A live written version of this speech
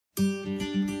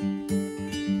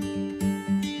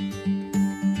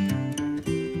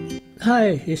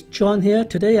Hi, it's John here.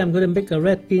 Today I'm going to make a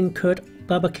red bean curd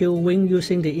barbecue wing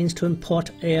using the Instant Pot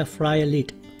air fryer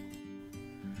lid.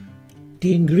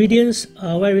 The ingredients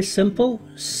are very simple: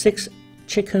 6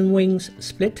 chicken wings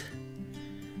split,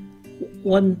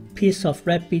 1 piece of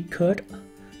red bean curd,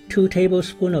 2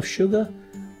 tablespoons of sugar,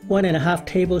 1.5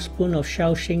 tablespoons of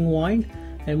Shaoxing wine,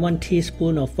 and 1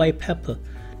 teaspoon of white pepper.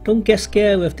 Don't get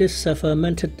scared with this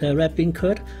fermented red bean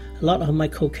curd. A lot of my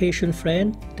Caucasian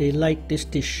friends, they like this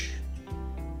dish.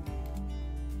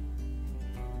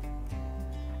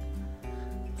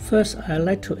 First, I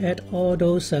like to add all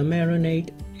those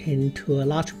marinade into a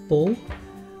large bowl.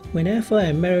 Whenever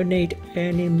I marinate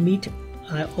any meat,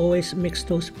 I always mix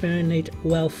those marinade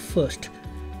well first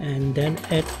and then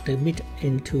add the meat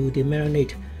into the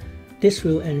marinade. This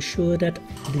will ensure that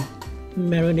the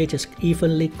marinade is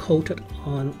evenly coated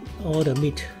on all the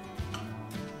meat.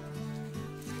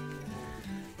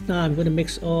 Now I'm going to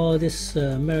mix all this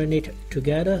marinade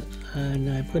together, and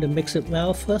I'm going to mix it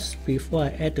well first before I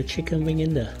add the chicken wing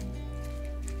in there.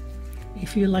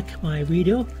 If you like my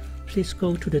video, please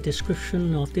go to the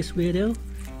description of this video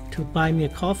to buy me a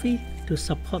coffee to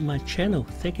support my channel.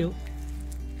 Thank you.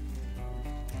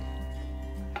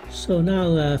 So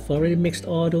now I've already mixed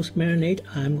all those marinade.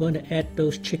 I'm going to add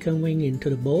those chicken wing into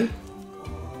the bowl.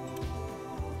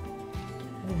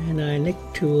 And I need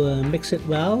to mix it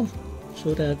well,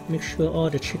 so that make sure all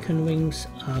the chicken wings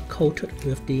are coated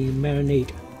with the marinade.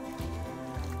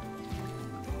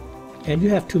 And you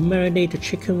have to marinate the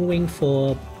chicken wing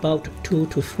for about 2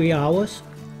 to 3 hours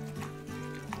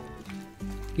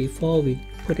before we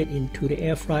put it into the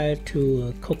air fryer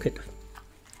to cook it.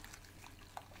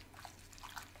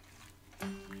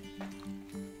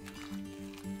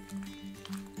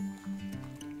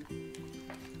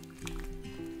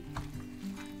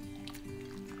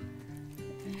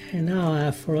 And now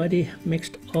I've already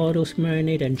mixed all those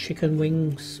marinade and chicken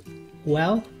wings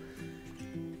well,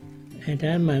 and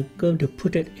then I'm going to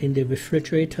put it in the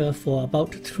refrigerator for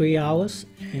about 3 hours,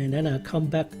 and then I'll come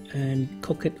back and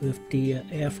cook it with the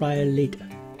air fryer lid.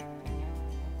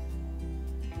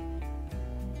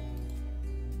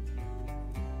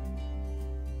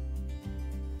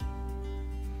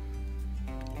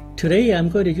 Today I'm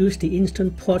going to use the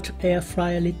Instant Pot air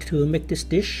fryer lid to make this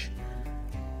dish.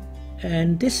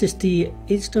 And this is the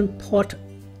Instant Pot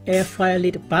air fryer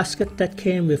lid basket that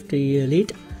came with the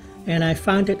lid, and I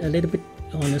found it a little bit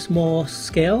on a small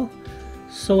scale,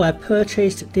 so I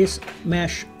purchased this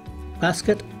mesh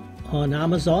basket on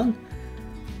Amazon.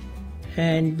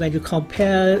 And when you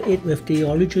compare it with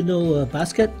the original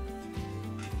basket,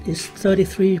 it's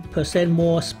 33%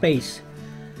 more space.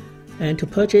 And to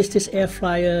purchase this air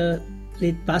fryer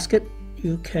lid basket,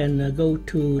 you can go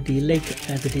to the link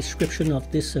at the description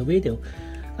of this video.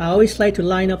 I always like to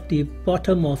line up the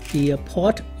bottom of the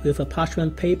pot with a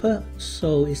parchment paper,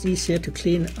 so it's easier to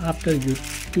clean after you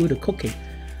do the cooking.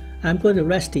 I'm going to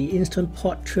rest the Instant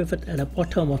Pot trivet at the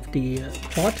bottom of the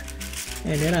pot,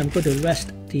 and then I'm going to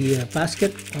rest the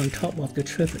basket on top of the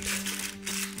trivet.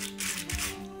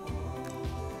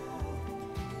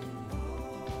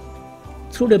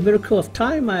 Through the miracle of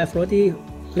time, I have already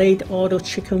laid all those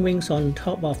chicken wings on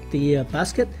top of the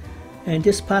basket, and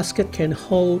this basket can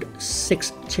hold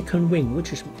 6 chicken wings,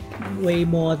 which is way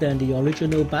more than the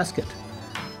original basket.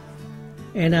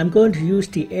 And I'm going to use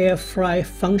the air fry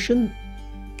function,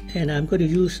 and I'm going to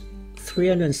use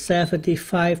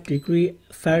 375 degrees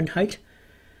Fahrenheit,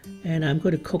 and I'm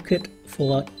going to cook it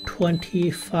for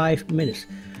 25 minutes.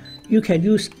 You can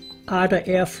use either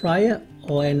air fryer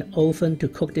or an oven to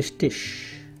cook this dish.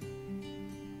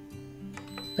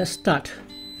 Let's start,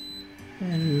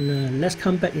 and let's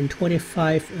come back in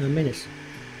 25 minutes.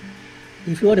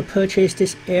 If you want to purchase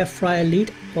this air fryer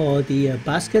lid or the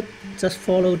basket, just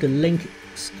follow the links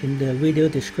in the video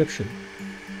description.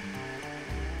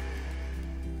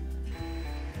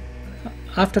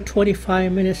 After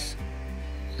 25 minutes,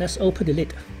 let's open the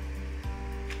lid.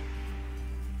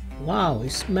 Wow,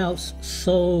 it smells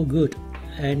so good.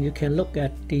 And you can look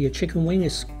at the chicken wing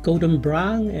is golden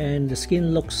brown, and the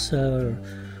skin looks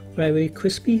very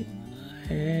crispy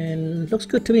and looks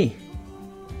good to me.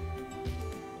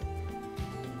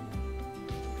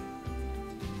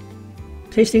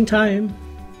 Tasting time.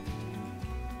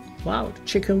 Wow, the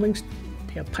chicken wings,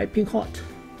 they are piping hot.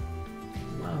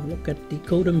 Wow, look at the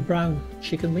golden brown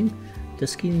chicken wing. The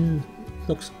skin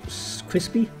looks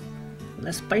crispy.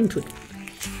 Let's bite into it.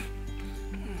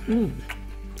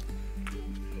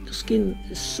 The skin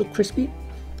is so crispy,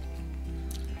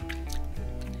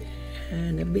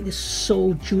 and the meat is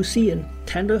so juicy and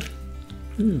tender.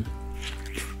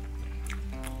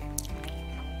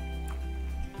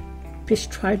 Please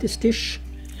try this dish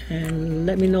and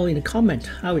let me know in the comment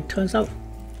how it turns out.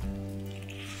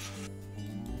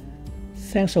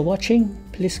 Thanks for watching.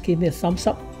 Please give me a thumbs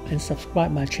up and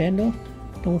subscribe my channel.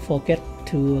 Don't forget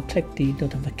to click the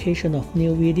notification of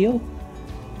new video.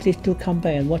 Please do come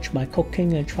back and watch my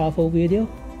cooking and travel video.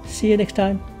 See you next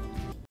time.